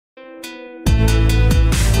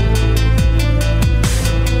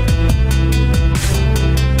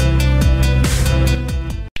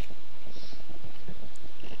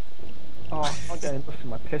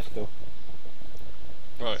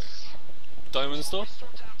diamond store?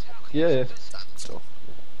 Yeah. Store.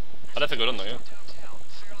 I don't think I've done that yet.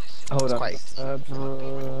 Hold on.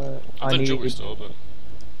 I've done jewelry store, but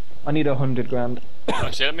I need 100 grand.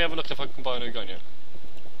 actually, let me have a look if I can buy a new gun yet.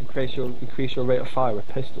 Increase your rate of fire with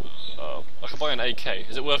pistols. I can buy an AK.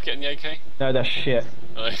 Is it worth getting the AK? No, they're shit.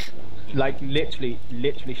 Like literally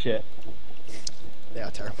shit. They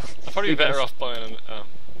are terrible. I'd probably be better off buying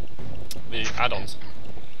the add-ons.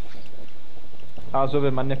 I was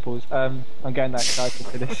rubbing my nipples. I'm getting that excited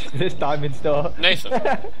for this diamond store. Nathan.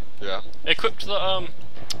 Yeah. Equipped the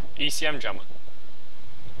ECM jammer.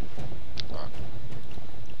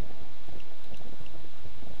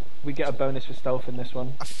 We get a bonus for stealth in this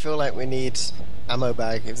one. I feel like we need ammo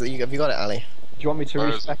bag. Have you got it, Ali? Do you want me to Where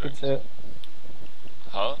is respec it? it?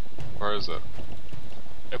 Huh? Where is it?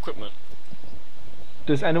 Equipment.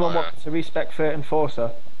 Does anyone Oh, want to respec for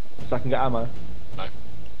Enforcer so I can get ammo? No.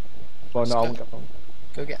 Well, no, I won't get one.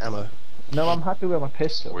 Go get ammo. No, I'm happy with my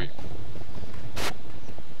pistol. Sweet.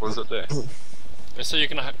 What does it do? It's so you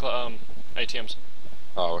can hack ATMs.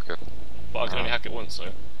 Oh, okay. But I can only hack it once, so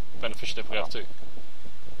beneficial if we have to.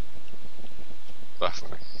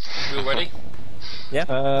 Definitely. We all ready? Yeah.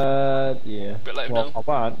 Bit later Well, now. I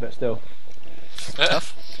won't, but still.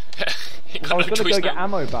 Tough. I was gonna go get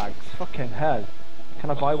ammo bags. Fucking hell.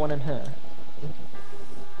 Can I buy one in here?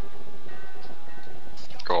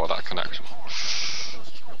 God, that connection.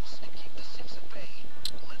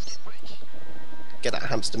 Get that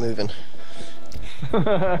hamster moving.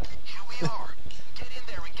 Oh,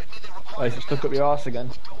 you stuck up your arse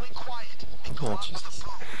again. Oh, Jesus.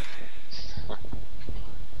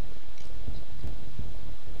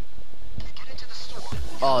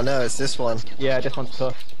 Oh no, it's this one. Yeah, this one's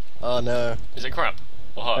tough. Oh no. Is it crap?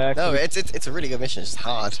 Or hard? No, it's a really good mission. It's just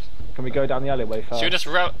hard. Can we go down the alleyway first? Should we just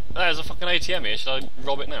rob? There's a fucking ATM here. Should I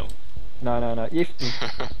rob it now? No.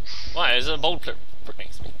 Why? There's a bold clip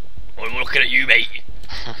next to me. I'm looking at you, mate.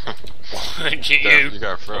 Cheat Yeah, you. you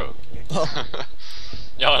go through it.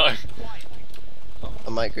 Yeah, I know. I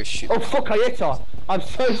might go shoot. Oh fuck! I hit her. I'm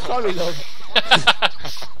so sorry, love.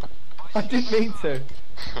 I didn't mean to.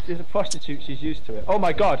 She's a prostitute. She's used to it. Oh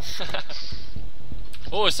my god.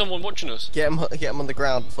 Oh, is someone watching us? Get him on the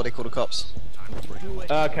ground before they call the cops.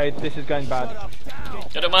 Okay, this is going bad.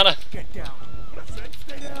 Get it, manner.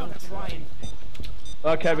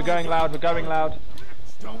 Okay, we're going loud. We're going loud.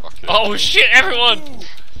 Fuck you. Oh shit, everyone!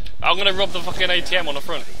 I'm gonna rob the fucking ATM on the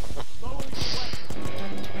front.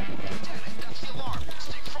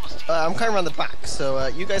 I'm coming around the back, so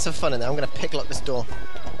you guys have fun in there. I'm gonna picklock this door.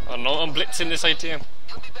 Oh no, I'm blitzing this ATM.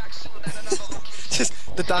 Just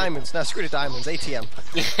the diamonds. No, screw the diamonds. ATM.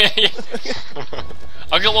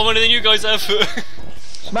 I got more money than you guys have.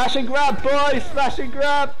 Smash and grab, boys! Smash and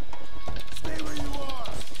grab!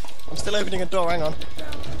 I'm still opening a door. Hang on.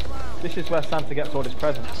 This is where Santa gets all his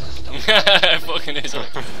presents. Fucking is it?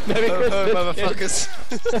 Merry Ho ho, Christmas,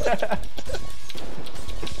 motherfuckers.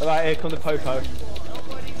 Alright, here come the popo.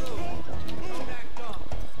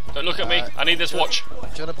 Don't look at me. I need this watch. Do you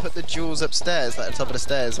want to put the jewels upstairs, like at the top of the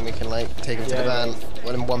stairs, and we can like take them to the van,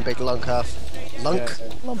 one in one big lump half.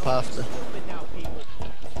 Lump after.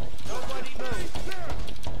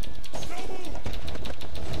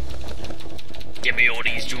 Give me all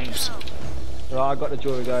these jewels. Right, I got the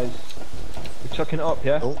jewelry, guys. We're chucking it up,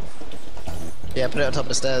 yeah? Oh. Yeah, put it on top of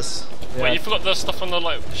the stairs. Yeah. Wait, you forgot the stuff on the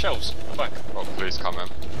like shelves. Go back. Oh, please come in.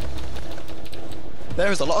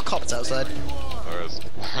 There is a lot of cops outside. There is.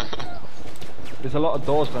 There's a lot of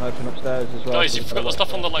doors going open upstairs as well. Guys, you forgot the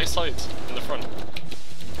stuff on the like sides in the front.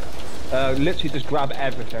 Literally just grab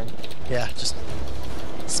everything. Yeah, just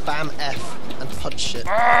spam F and punch shit.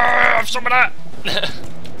 Ah, have some of that.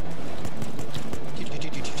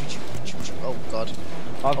 Oh god.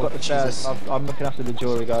 I've got the stairs. Jesus. I'm looking after the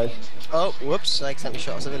jewelry, guys. Oh, whoops! I accidentally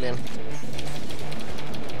shot a civilian.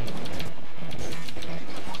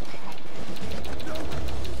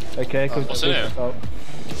 Okay, comes what's in here?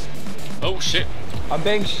 Oh shit. I'm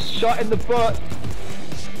being shot in the butt.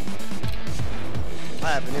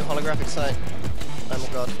 I have a new holographic sight. Oh my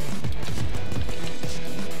god.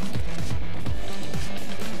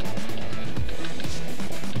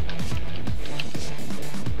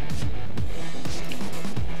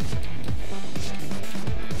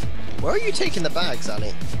 Where are you taking the bags,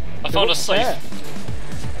 Ali? I found a safe. There.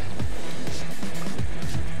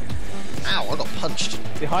 Ow, I got punched.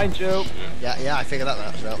 Behind you. Yeah, I figured that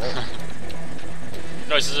out, mate.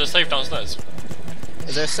 Guys, there's a safe downstairs.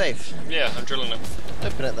 Is there a safe? Yeah, I'm drilling it.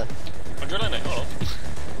 Open it then. I'm drilling it. Hold on.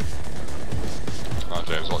 Oh,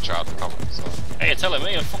 James, watch out, they're coming. So. Hey, you're telling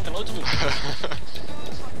me? I'm fucking loads of them.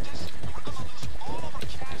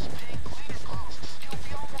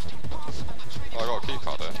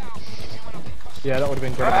 Yeah, that would have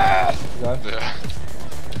been good. Yeah.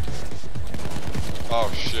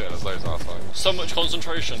 Oh shit, there's loads outside. So much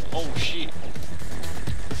concentration. Oh shit.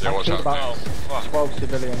 Yeah, watch out. Oh fuck. 12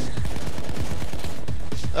 civilians.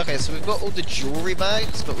 Okay, so we've got all the jewelry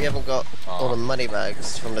bags, but we haven't got all the money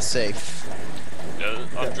bags from the safe. Yeah,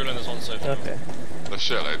 I'm drilling this one so far. Okay. There's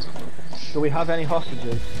shitloads of them. Do we have any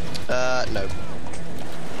hostages? No.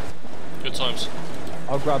 Good times.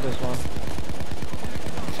 I'll grab this one.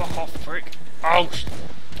 Fuck off, freak. Oh!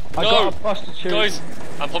 I got a prostitute. Guys,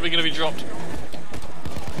 I'm probably gonna be dropped.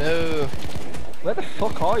 No. Where the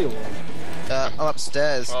fuck are you all? I'm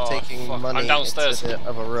upstairs taking fuck. money I'm downstairs. into the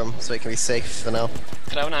other room so it can be safe for now.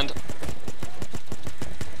 Can I have an hand?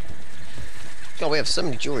 God, we have so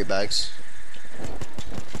many jewelry bags.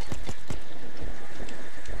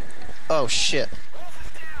 Oh shit.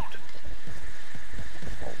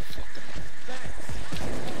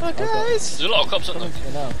 Oh guys! There's a lot of cops up there. Coming to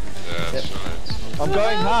you now. Yeah, there's shitloads. I'm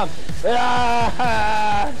going ham.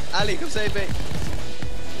 Ah! Ali, come save me.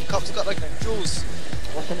 Cops got like jewels.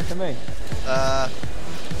 What's in it for me?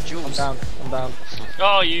 Jewels. I'm down.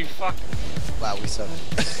 Oh, you fuck. Wow, we suck.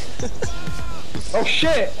 Oh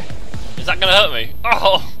shit! Is that gonna hurt me?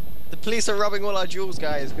 Oh! The police are robbing all our jewels,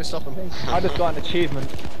 guys. Go stop them. I just got an achievement.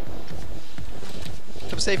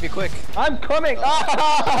 Come save me quick. I'm coming!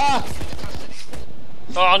 Ah!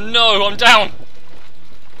 Oh no, I'm down!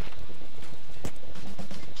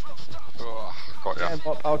 Oh, got ya.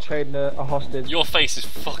 I'll trade a hostage. Your face is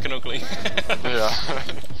fucking ugly. Yeah.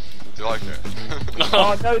 Do you like it?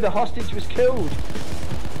 Oh no, the hostage was killed!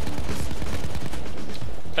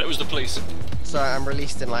 It was the police. Sorry, I'm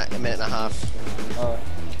released in like a minute and a half. Alright.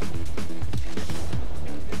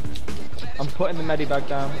 I'm putting the medibag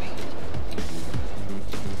down.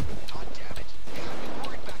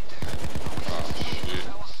 Oh shit.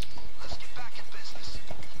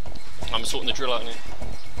 I'm sorting the drill out in here.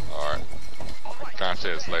 Alright. Guarantee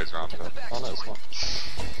there's loads around here. Oh no, it's not.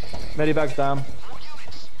 Medibag's down.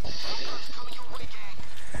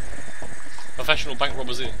 Professional bank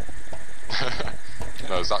robbers here.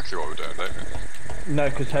 Know exactly what we're doing, don't we? No,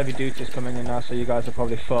 because heavy duty's coming in now, so you guys are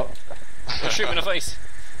probably fucked. Shoot me in the face.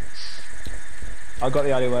 I got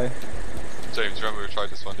the alleyway. James, remember we tried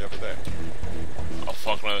this one the other day? Oh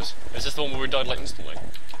fuck knows. Is this the one where we died like instantly?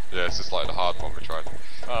 Yeah, it's just like the hard one we tried.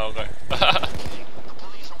 Oh, okay.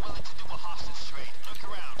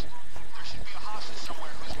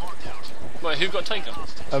 Wait, who got taken?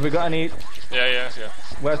 Have we got any... Yeah.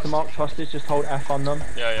 Where's the marked hostage? Just hold F on them.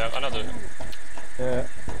 Yeah, I know the... Yeah.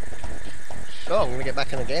 Oh, I'm gonna get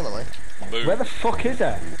back in the game, am I? Boom. Where the fuck is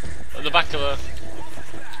it? At the back of the...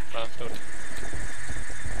 building.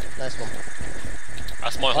 Nice one.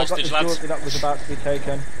 That's my I got the hostage, lads. jewelry that was about to be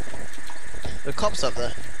taken. The cops up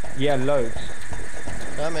there. Yeah, loads.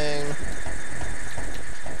 Coming.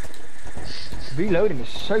 Reloading is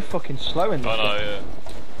so fucking slow in this I know, game. yeah.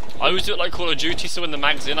 I always do it like Call of Duty, so when the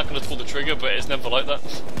mag's in, I can just pull the trigger, but it's never like that.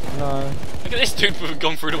 No. Look at this dude who've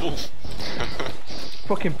gone through the wall.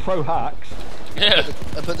 Fucking pro hacks. Yeah.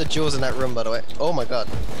 I put the jewels in that room, by the way. Oh my god.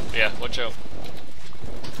 Yeah, watch out.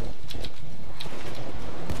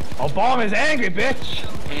 Obama's angry, bitch!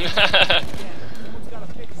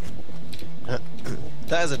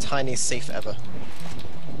 That is a tiny safe ever.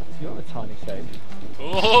 You have a tiny safe.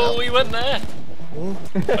 Oh, we went there. Are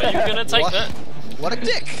you gonna take What? that? What a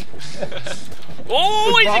dick!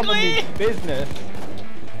 Oh, Obama easy clear! means business.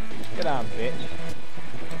 Get down, bitch.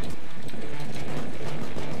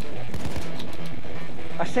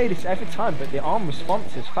 I say this every time, but the arm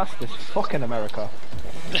response is fast as fuck in America.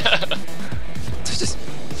 Just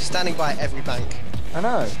standing by every bank. I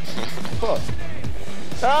know. Fuck.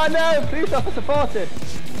 Oh no! Police officer farted!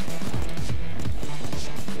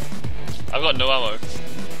 I've got no ammo.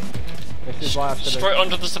 This is why I should Straight have...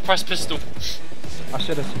 under the suppressed pistol. I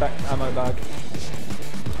should have spec ammo bag.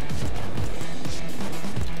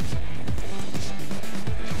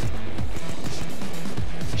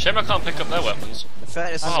 Shame I can't pick up their weapons. In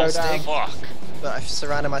fact, it's Oh, so big, fuck. but I've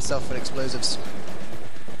surrounded myself with explosives.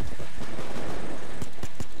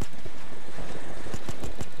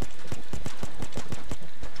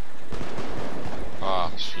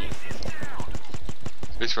 Ah, shit.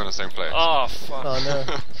 At least we're in the same place. Oh, fuck. Oh no.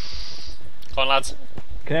 Come on, lads.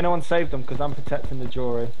 Can anyone save them? Because I'm protecting the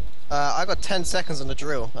jewelry. I got 10 seconds on the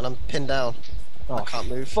drill, and I'm pinned down. Oh, I can't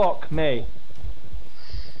move. Fuck me.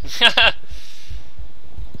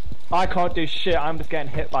 I can't do shit, I'm just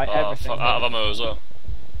getting hit by Oh, everything. fuck. Out of ammo as well.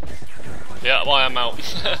 Yeah, well, I'm out.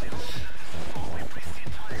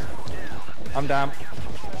 I'm down.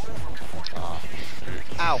 Ah,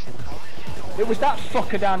 shoot. Ow. It was that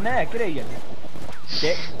fucker down there, get here, you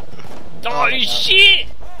dick. Oh shit!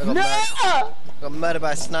 I got murdered. Got murdered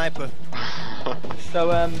by a sniper.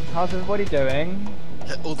 So, how's everybody doing?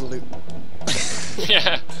 All the loot.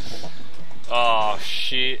 Yeah. Oh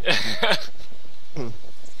shit.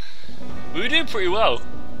 We were doing pretty well.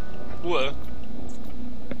 Whoa.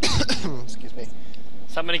 Excuse me.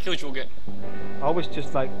 So how many kills you will get? I was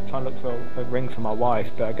just like trying to look for a ring for my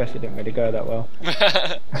wife, but I guess it didn't really go that well.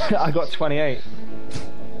 I got 28.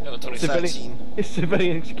 Yeah, 13.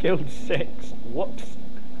 Civilians killed 6. Whoops.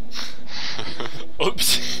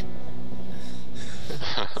 Oops.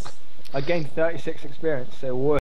 I gained 36 experience, so whoa.